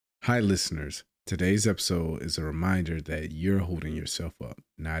Hi, listeners. Today's episode is a reminder that you're holding yourself up,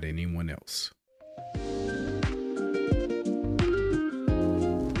 not anyone else.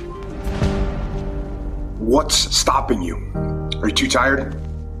 What's stopping you? Are you too tired?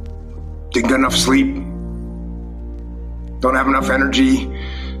 Didn't get enough sleep? Don't have enough energy?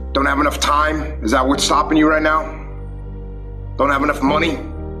 Don't have enough time? Is that what's stopping you right now? Don't have enough money?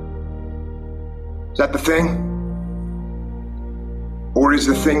 Is that the thing? Or is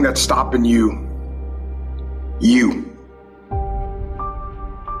the thing that's stopping you, you?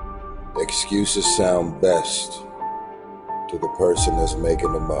 Excuses sound best to the person that's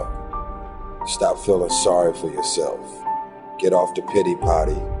making them up. Stop feeling sorry for yourself. Get off the pity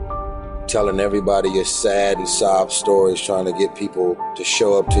potty. Telling everybody your sad and sob stories, trying to get people to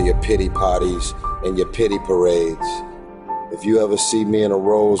show up to your pity potties and your pity parades. If you ever see me in a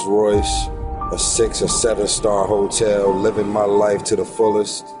Rolls Royce, a 6 or 7 star hotel, living my life to the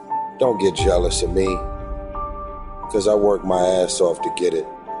fullest, don't get jealous of me, because I worked my ass off to get it.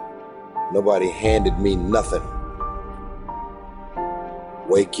 Nobody handed me nothing.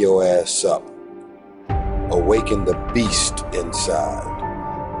 Wake your ass up. Awaken the beast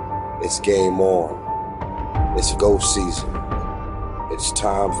inside. It's game on. It's go season. It's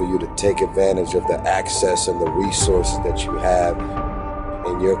time for you to take advantage of the access and the resources that you have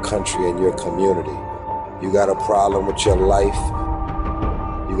in your country and your community. You got a problem with your life.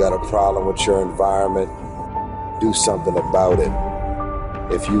 You got a problem with your environment. Do something about it.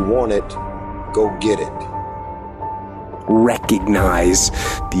 If you want it, go get it. Recognize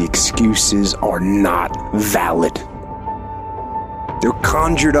the excuses are not valid. They're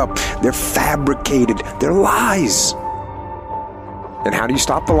conjured up, they're fabricated, they're lies. And how do you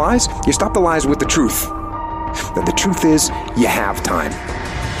stop the lies? You stop the lies with the truth. And the truth is, you have time.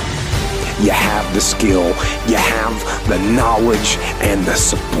 You have the skill, you have the knowledge and the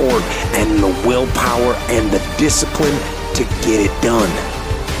support and the willpower and the discipline to get it done.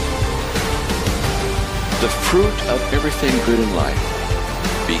 The fruit of everything good in life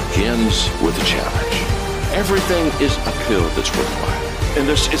begins with a challenge. Everything is uphill that's worthwhile. And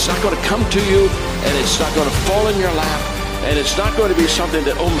it's not going to come to you, and it's not going to fall in your lap, and it's not going to be something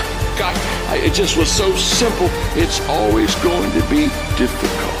that, oh my God, it just was so simple. It's always going to be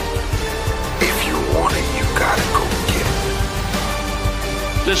difficult. If you want it, you gotta go get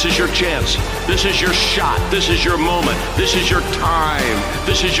it. This is your chance. This is your shot. This is your moment. This is your time.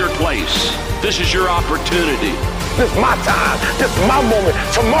 This is your place. This is your opportunity. This is my time. This is my moment.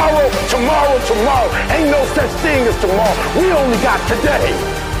 Tomorrow. Ain't no such thing as tomorrow. We only got today.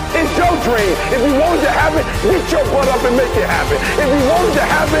 It's your dream. If you wanted to have it, get your butt up and make it happen. If you wanted to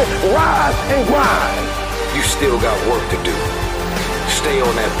have it, rise and grind. You still got work to do. Stay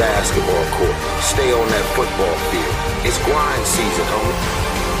on that basketball court. Stay on that football field. It's grind season, homie.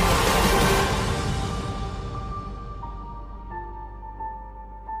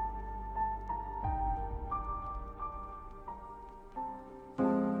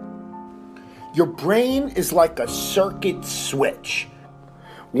 Your brain is like a circuit switch.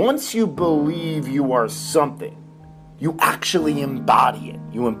 Once you believe you are something, you actually embody it.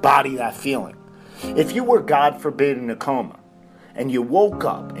 You embody that feeling. If you were, God forbid, in a coma, and you woke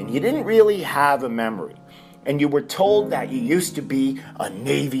up and you didn't really have a memory, and you were told that you used to be a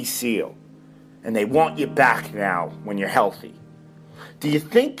Navy SEAL, and they want you back now when you're healthy, do you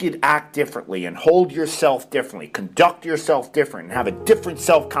think you'd act differently and hold yourself differently, conduct yourself different, and have a different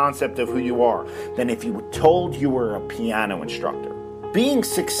self-concept of who you are than if you were told you were a piano instructor? Being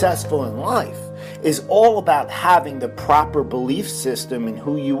successful in life is all about having the proper belief system in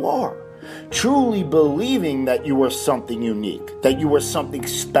who you are. Truly believing that you are something unique, that you are something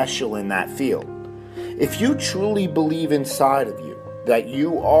special in that field. If you truly believe inside of you that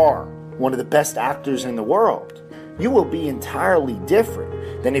you are one of the best actors in the world, you will be entirely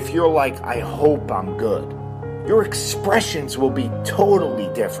different than if you're like, I hope I'm good. Your expressions will be totally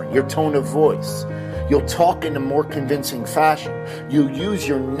different. Your tone of voice. You'll talk in a more convincing fashion. You'll use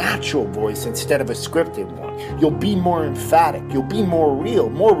your natural voice instead of a scripted one. You'll be more emphatic. You'll be more real,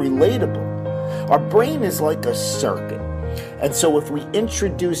 more relatable. Our brain is like a circuit. And so if we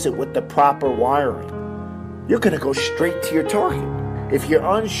introduce it with the proper wiring, you're going to go straight to your target. If you're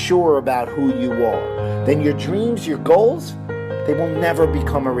unsure about who you are, then your dreams, your goals, they will never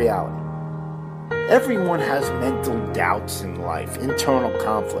become a reality. Everyone has mental doubts in life, internal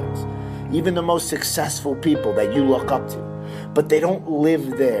conflicts. Even the most successful people that you look up to. But they don't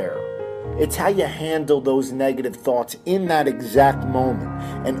live there. It's how you handle those negative thoughts in that exact moment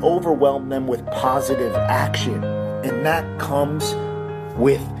and overwhelm them with positive action. And that comes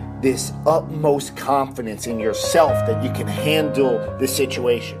with this utmost confidence in yourself that you can handle the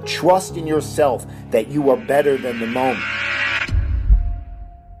situation. Trust in yourself that you are better than the moment.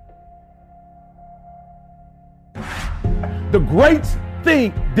 The greats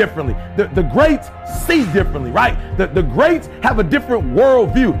think differently. The greats see differently, right? The greats have a different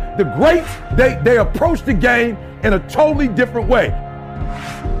worldview. The greats, they approach the game in a totally different way.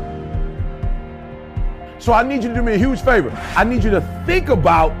 So I need you to do me a huge favor. I need you to think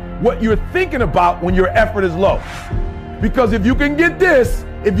about what you're thinking about when your effort is low. Because if you can get this,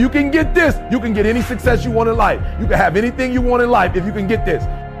 you can get any success you want in life. You can have anything you want in life if you can get this.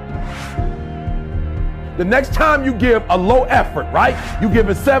 The next time you give a low effort, right? You give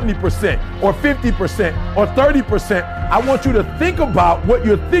it 70% or 50% or 30%. I want you to think about what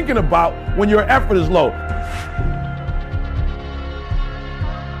you're thinking about when your effort is low.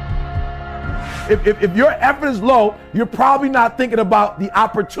 If your effort is low, you're probably not thinking about the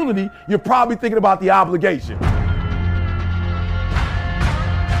opportunity. You're probably thinking about the obligation.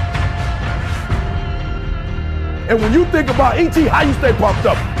 And when you think about E.T., how you stay pumped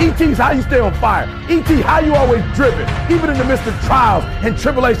up. E.T.'s how you stay on fire. E.T., how you always driven, even in the midst of trials and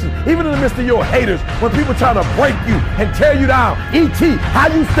tribulations, even in the midst of your haters, when people try to break you and tear you down. E.T., how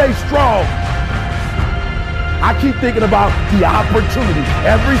you stay strong. I keep thinking about the opportunity.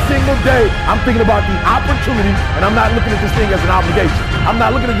 Every single day, I'm thinking about the opportunity, and I'm not looking at this thing as an obligation. I'm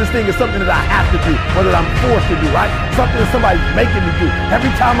not looking at this thing as something that I have to do, or that I'm forced to do, right? Something that somebody's making me do.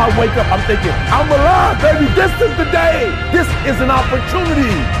 Every time I wake up, I'm thinking, I'm alive, baby. This is the day. This is an opportunity.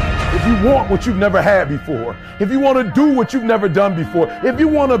 If you want what you've never had before, if you want to do what you've never done before, if you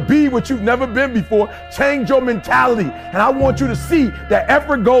want to be what you've never been before, change your mentality. And I want you to see that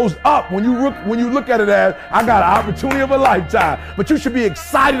effort goes up when you look at it as, I got an opportunity of a lifetime. But you should be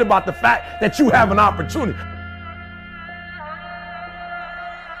excited about the fact that you have an opportunity.